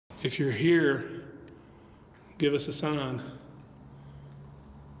If you're here, give us a sign.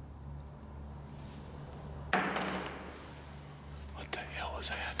 What the hell is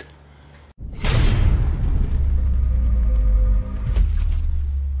that?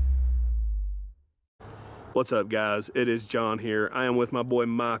 What's up, guys? It is John here. I am with my boy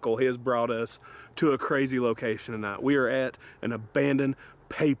Michael. He has brought us to a crazy location tonight. We are at an abandoned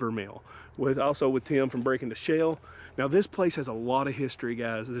paper mill, also with Tim from Breaking the Shell. Now, this place has a lot of history,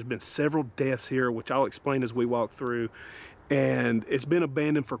 guys. There's been several deaths here, which I'll explain as we walk through. And it's been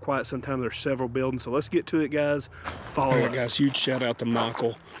abandoned for quite some time. There's several buildings, so let's get to it, guys. Follow us. Guys, huge shout out to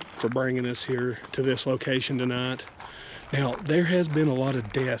Michael for bringing us here to this location tonight. Now, there has been a lot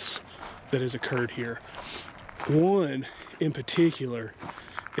of deaths that has occurred here. One in particular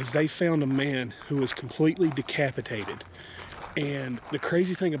is they found a man who was completely decapitated. And the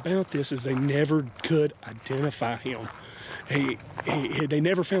crazy thing about this is they never could identify him. They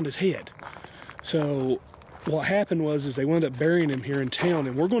never found his head. So what happened was they wound up burying him here in town,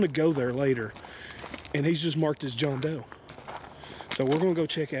 and we're going to go there later. And he's just marked as John Doe. So we're going to go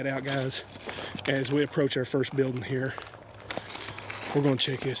check that out, guys, as we approach our first building here. We're going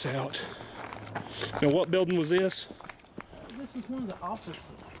to check this out. Now, what building was this? This is one of the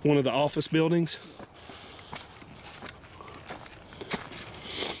offices. One of the office buildings?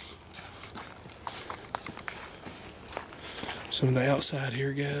 Some of the outside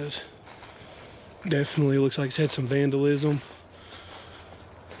here, guys. Definitely looks like it's had some vandalism.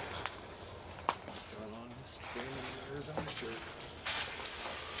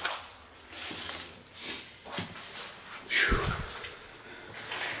 Whew.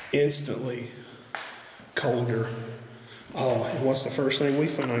 Instantly colder. Oh, and what's the first thing we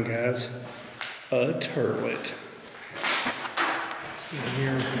found, guys? A turlet. And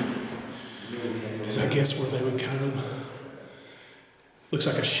here is, I guess, where they would come. Looks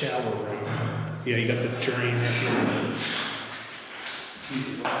like a shower room. Yeah, you got the drain right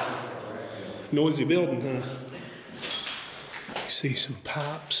here. Noisy building, huh? You see some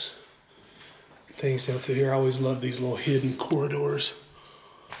pipes, things down through here. I always love these little hidden corridors.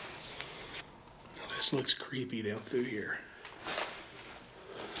 Now, this looks creepy down through here.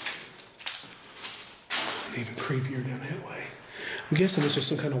 And even creepier down that way. I'm guessing this is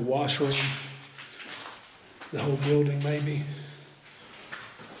some kind of washroom. The whole building, maybe.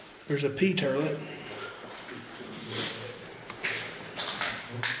 There's a pea turlet.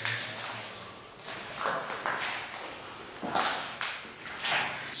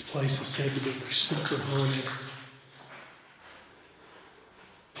 This place is said to be super haunted.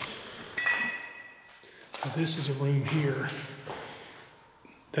 Now, this is a room here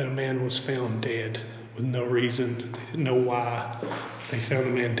that a man was found dead with no reason. They didn't know why. They found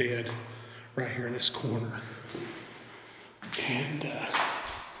a man dead right here in this corner. And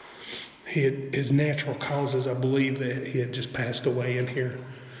his natural causes, I believe that he had just passed away in here.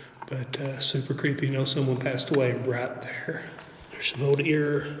 But super creepy, you know, someone passed away right there. There's some old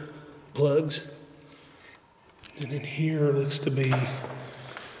ear plugs. And in here looks to be, I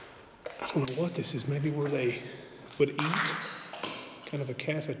don't know what this is, maybe where they would eat. Kind of a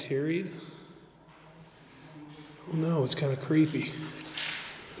cafeteria. Oh no, it's kind of creepy.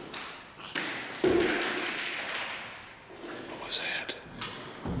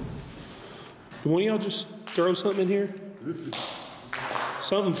 Did one of y'all just throw something in here?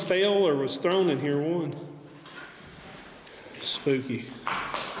 Something fell or was thrown in here, one. Spooky.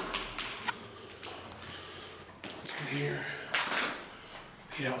 What's in here?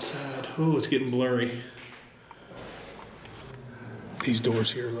 The outside. Oh, it's getting blurry. These doors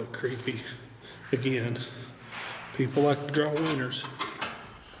here look creepy. Again, people like to draw winners.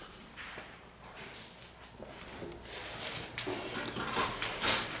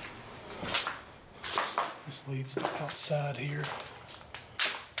 This leads to outside here.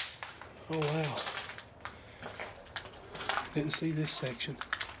 Oh wow. Didn't see this section.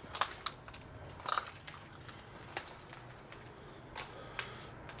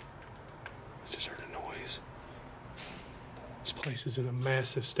 I just heard a noise. This place is in a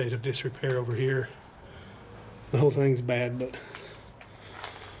massive state of disrepair over here. The whole thing's bad, but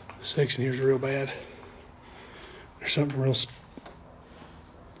this section here is real bad. There's something real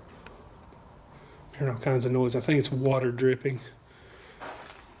hearing all kinds of noise. I think it's water dripping,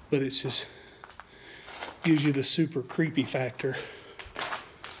 but it's just gives you the super creepy factor.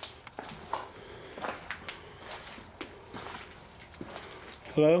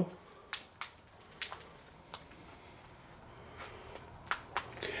 Hello?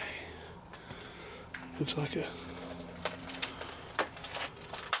 Okay. Looks like a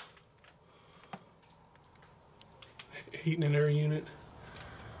heating and air unit.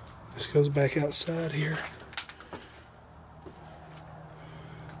 This goes back outside here.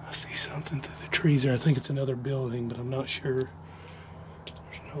 I see something through the trees there. I think it's another building, but I'm not sure.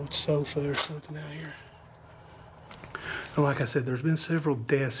 There's an old sofa or something out here. And like I said, there's been several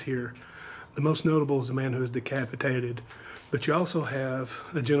deaths here. The most notable is the man who was decapitated. But you also have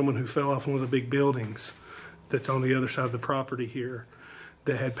a gentleman who fell off one of the big buildings that's on the other side of the property here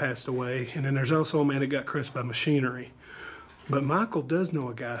that had passed away. And then there's also a man that got crushed by machinery. But Michael does know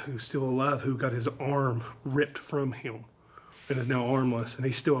a guy who's still alive who got his arm ripped from him and is now armless, and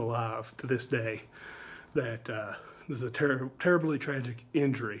he's still alive to this day. That this is a terribly tragic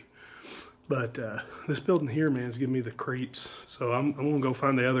injury. But this building here, man, is giving me the creeps. So I'm going to go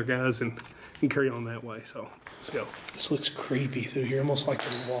find the other guys and carry on that way. So let's go. This looks creepy through here, almost like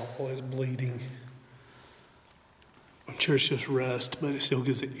the wall is bleeding. I'm sure it's just rust, but it still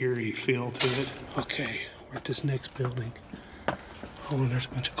gives an eerie feel to it. Okay, we're at this next building. Oh, and there's a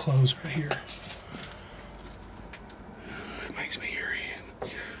bunch of clothes right here. It makes me eerie.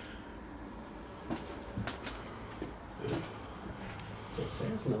 It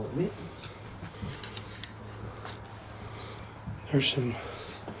says no admittance. There's some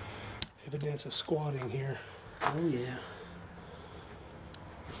evidence of squatting here. Oh, yeah.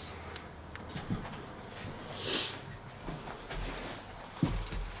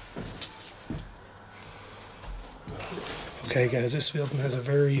 Okay, guys, this building has a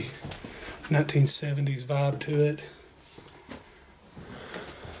very 1970s vibe to it.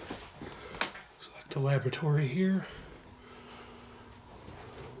 Looks like the laboratory here.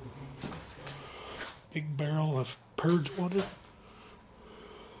 Big barrel of purge water.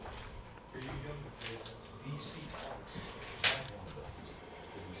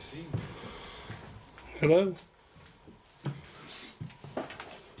 Hello?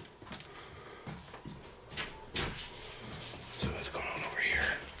 So what's going on over here?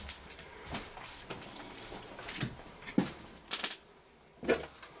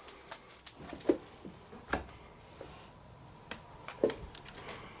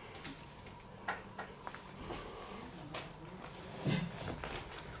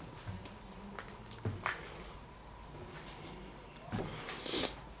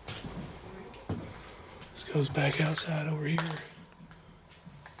 Goes back outside over here.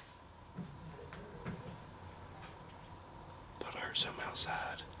 Thought I heard something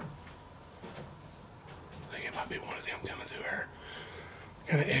outside. I think it might be one of them coming through here.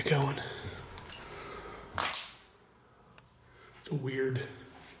 Kind of echoing. It's a weird.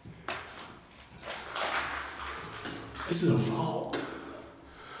 This is a vault.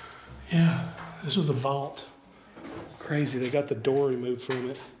 Yeah, this was a vault. Crazy, they got the door removed from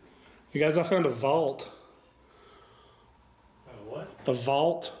it. You guys, I found a vault. A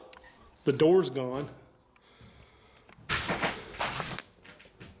vault. The door's gone.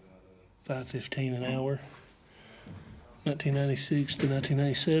 $5.15 an hour. 1996 to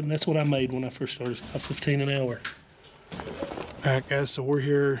 1997. That's what I made when I first started. $5.15 an hour. All right, guys. So we're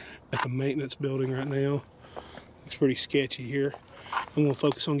here at the maintenance building right now. It's pretty sketchy here. I'm gonna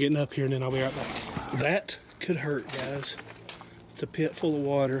focus on getting up here, and then I'll be right back. That could hurt, guys. It's a pit full of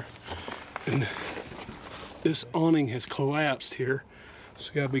water, and this awning has collapsed here.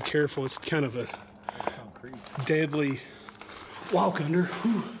 So you gotta be careful. It's kind of a deadly walk under.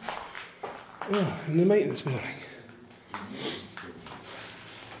 In the maintenance building.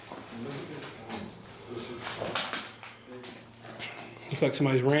 Looks like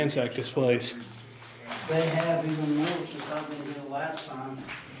somebody's ransacked this place. They have even more since I've been here last time.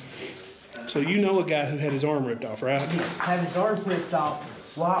 So you know a guy who had his arm ripped off, right? He's had his arm ripped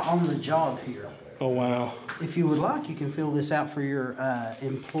off while on the job here. Oh, wow. If you would like, you can fill this out for your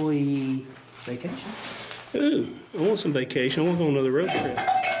employee vacation. Ooh, I want some vacation. I want to go on another road trip.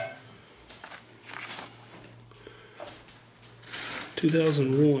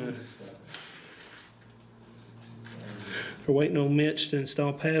 2001. They're waiting on Mitch to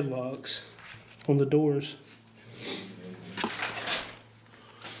install padlocks on the doors.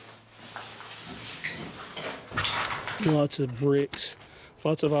 Lots of bricks.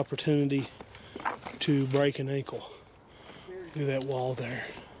 Lots of opportunity to break an ankle through that wall there.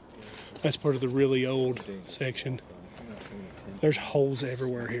 That's part of the really old section. There's holes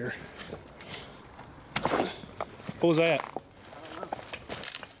everywhere here. What was that?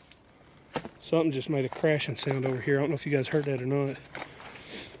 Something just made a crashing sound over here. I don't know if you guys heard that or not.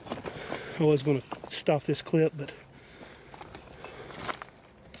 I was going to stop this clip, but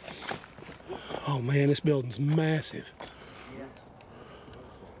oh man, this building's massive.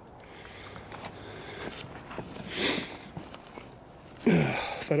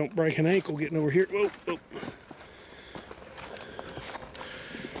 If I don't break an ankle getting over here. Whoa, whoa.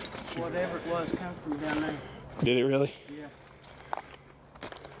 whatever it was come from down there. Did it really? Yeah.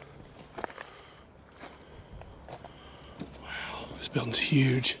 Wow, this building's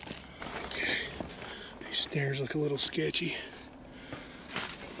huge. Okay, these stairs look a little sketchy.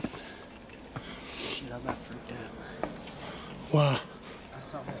 Shit, I about freaked out. Why? I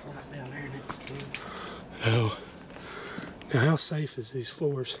saw that light down there next to it. Oh. Now, how safe is these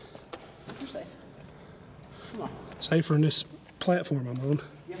floors? You're safe. Come on. Safer than this platform I'm on.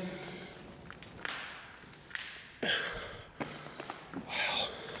 Yep. Wow.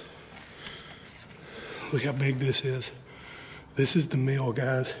 Look how big this is. This is the mill,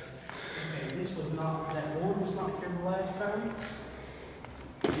 guys. Okay, this was not, that board was not here the last time.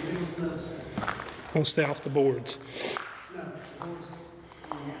 It was those. Don't stay off the boards. No, the boards.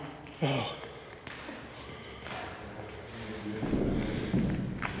 Yeah. Oh.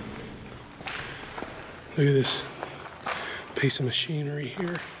 Look at this piece of machinery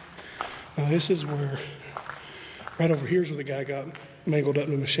here. Now this is where, right over here is where the guy got mangled up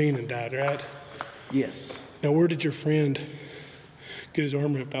in the machine and died, right? Yes. Now where did your friend get his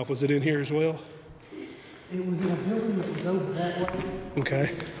arm ripped off? Was it in here as well? It was in a building that would go that way.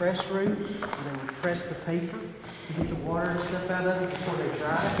 Okay. The press room, where they would press the paper to get the water and stuff out of it before they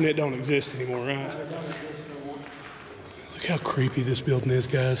dry. And it don't exist anymore, right? It doesn't exist no more. Look how creepy this building is,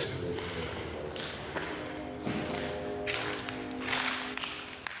 guys.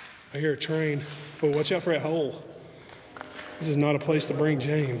 I hear a train. Oh, watch out for that hole. This is not a place to bring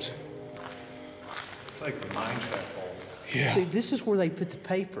James. It's like the mine shaft hole. Yeah. See, this is where they put the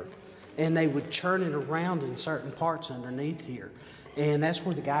paper, and they would churn it around in certain parts underneath here. And that's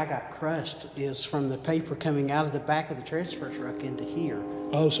where the guy got crushed, is from the paper coming out of the back of the transfer truck into here.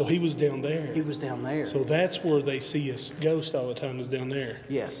 Oh, so he was down there. He was down there. So that's where they see a ghost all the time, is down there.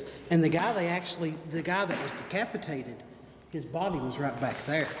 Yes. And the guy the guy that was decapitated, his body was right back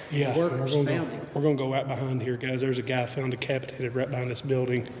there. Yeah, The workers we're found him. gonna go right behind here, guys. There's a guy found decapitated right behind this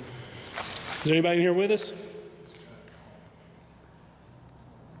building. Is there anybody in here with us?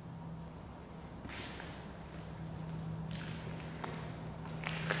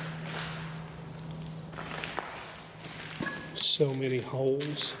 So many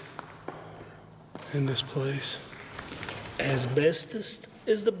holes in this place. Asbestos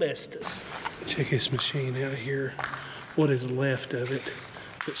is the bestest. Check this machine out here. What is left of it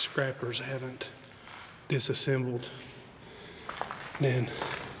that scrappers haven't disassembled. Man,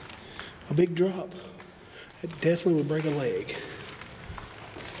 a big drop. It definitely would break a leg.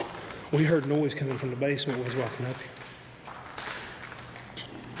 We heard noise coming from the basement when I was walking up here.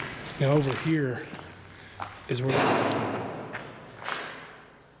 Now over here is where...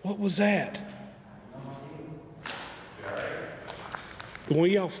 What was that? One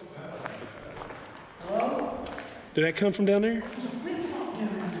of y'all... Hello? Did that come from down there? There's a flip-flop down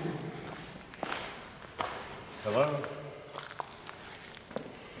there. Hello?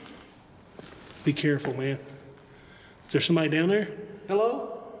 Be careful, man. Is there somebody down there?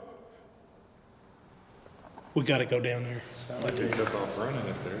 Hello? We gotta go down there. Sound like they took off running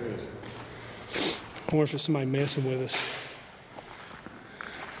if there is. I wonder if it's somebody messing with us.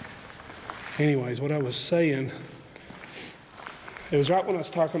 Anyways, what I was saying, it was right when I was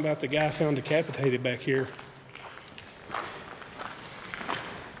talking about the guy found decapitated back here.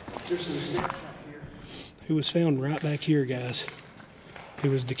 There's some steps right here. He was found right back here, guys. He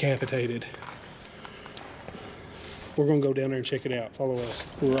was decapitated. We're gonna go down there and check it out. Follow us.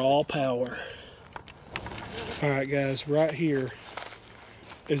 We're all power. All right, guys, right here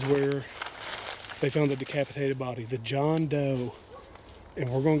is where they found the decapitated body, the John Doe. And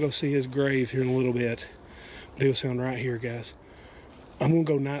we're gonna go see his grave here in a little bit. But he was found right here, guys. I'm gonna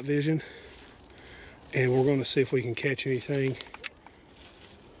go night vision and we're gonna see if we can catch anything.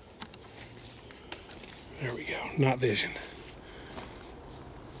 There we go, night vision.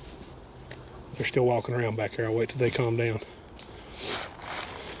 They're still walking around back there. I'll wait till they calm down.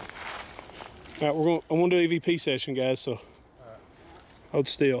 All right, I'm gonna do an EVP session, guys, so hold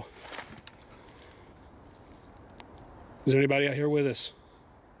still. Is there anybody out here with us?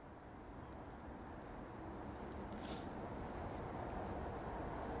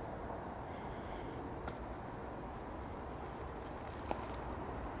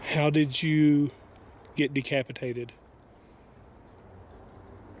 How did you get decapitated?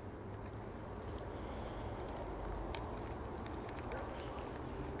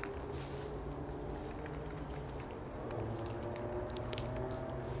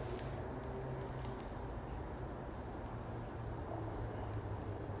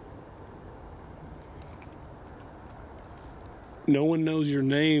 No one knows your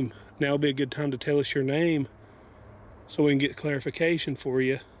name. Now would be a good time to tell us your name so we can get clarification for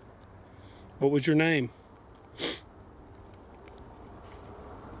you. What was your name?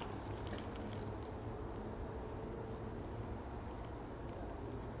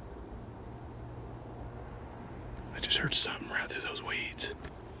 I just heard something right through those weeds.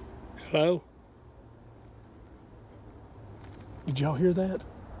 Hello? Did y'all hear that?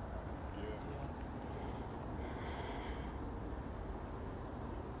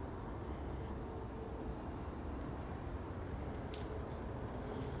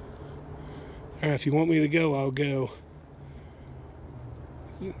 All right, if you want me to go, I'll go.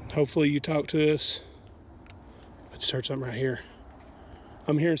 Hopefully you talk to us. I just heard something right here.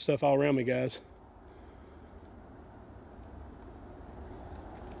 I'm hearing stuff all around me, guys.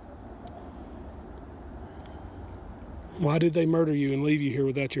 Why did they murder you and leave you here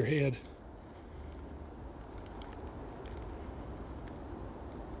without your head?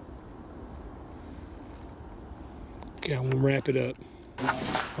 Okay, I'm gonna wrap it up.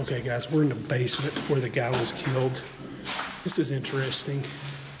 Okay, guys, we're in the basement where the guy was killed. This is interesting.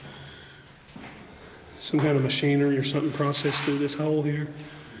 Some kind of machinery or something processed through this hole here.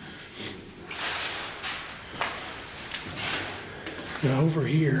 Now over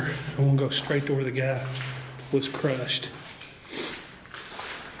here, I want to go straight to where the guy was crushed.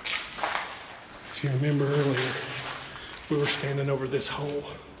 If you remember earlier, we were standing over this hole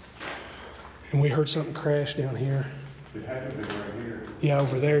and we heard something crash down here. It had to be right here. Yeah,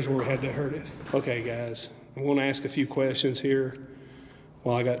 over there's where we had to heard it. Okay, guys, I'm going to ask a few questions here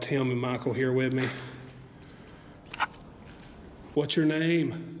while I got Tim and Michael here with me. What's your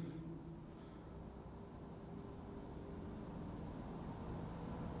name?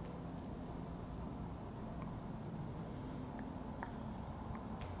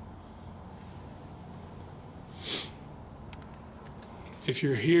 If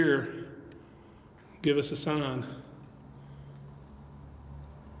you're here, give us a sign.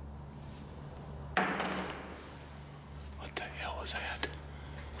 What the hell is that?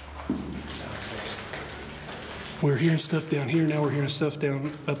 We're hearing stuff down here, now we're hearing stuff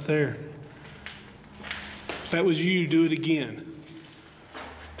down up there. If that was you, do it again.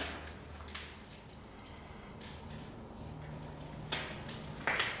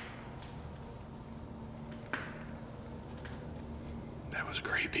 That was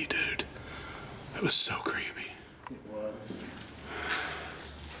creepy, dude. That was so creepy. It was.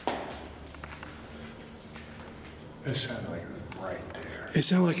 It sounded like it was right there. It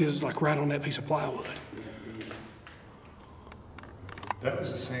sounded like it was like right on that piece of plywood. That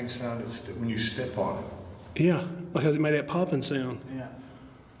was the same sound when you step on it. Yeah, because it made that popping sound. Yeah.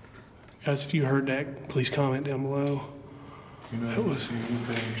 Guys, if you heard that, please comment down below. You know, That was- see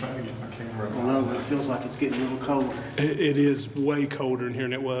anything? I'm trying to get my camera up. I don't know, but it feels like it's getting a little colder. It is way colder in here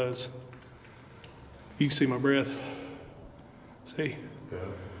than it was. You can see my breath. See? Yeah.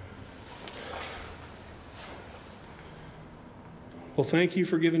 Well, thank you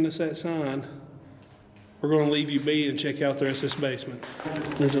for giving us that sign. We're going to leave you be and check out the rest of this basement.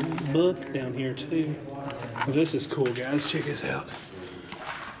 There's a book down here, too. Well, this is cool, guys. Check this out.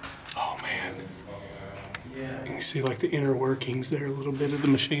 Oh, man. Yeah. You can see, like, the inner workings there, a little bit of the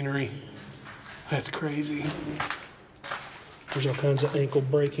machinery. That's crazy. There's all kinds of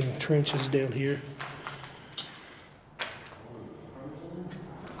ankle-breaking trenches down here.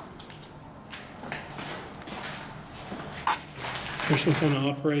 There's some kind of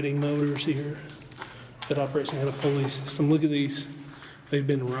operating motors here that operate some kind of pulley system. Look at these. They've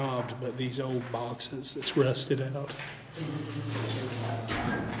been robbed, but these old boxes that's rusted out.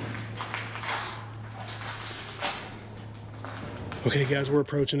 Okay, guys, we're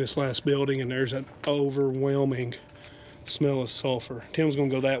approaching this last building, and there's an overwhelming smell of sulfur. Tim's gonna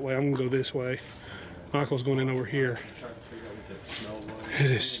go that way. I'm gonna go this way. Michael's going in over here.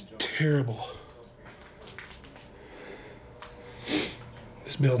 It is terrible.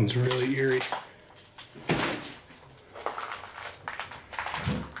 This building's really eerie.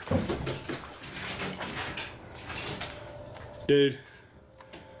 Dude,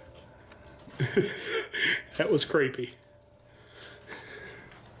 that was creepy.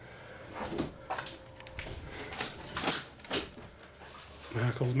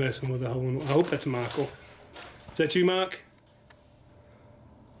 Michael's messing with the whole. I hope that's Michael. Is that you, Mike?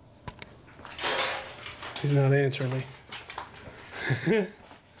 He's not answering me.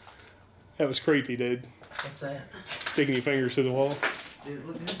 That was creepy, dude. What's that? Sticking your fingers to the wall. Did it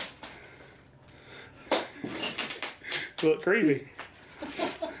look good? Look creepy.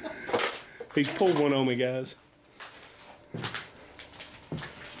 He pulled one on me, guys.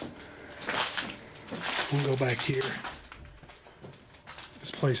 We'll go back here.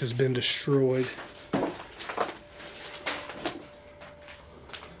 This place has been destroyed.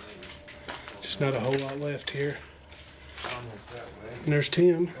 not a whole lot left here. And there's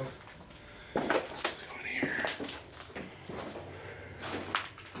Tim. Let's go in here.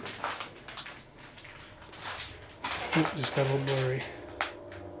 Oh, just got a little blurry.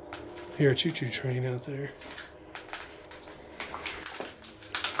 Hear a choo-choo train out there.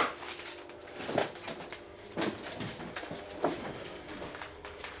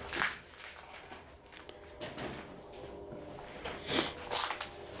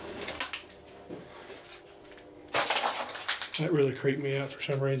 That really creeped me out for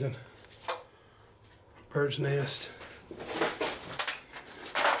some reason. Bird's nest.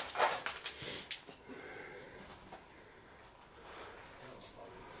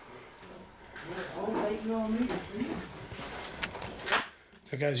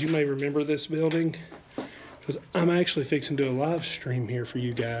 Now guys, you may remember this building because I'm actually fixing to do a live stream here for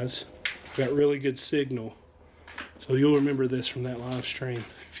you guys. I've got really good signal. So you'll remember this from that live stream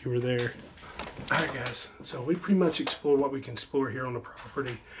if you were there. Alright guys, so we pretty much explored what we can explore here on the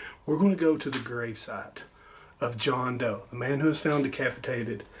property. We're going to go to the gravesite of John Doe, the man who was found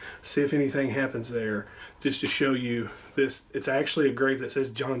decapitated, see if anything happens there, just to show you this. It's actually a grave that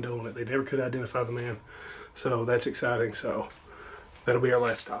says John Doe on it. They never could identify the man, so that's exciting. So that'll be our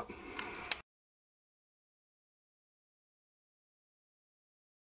last stop.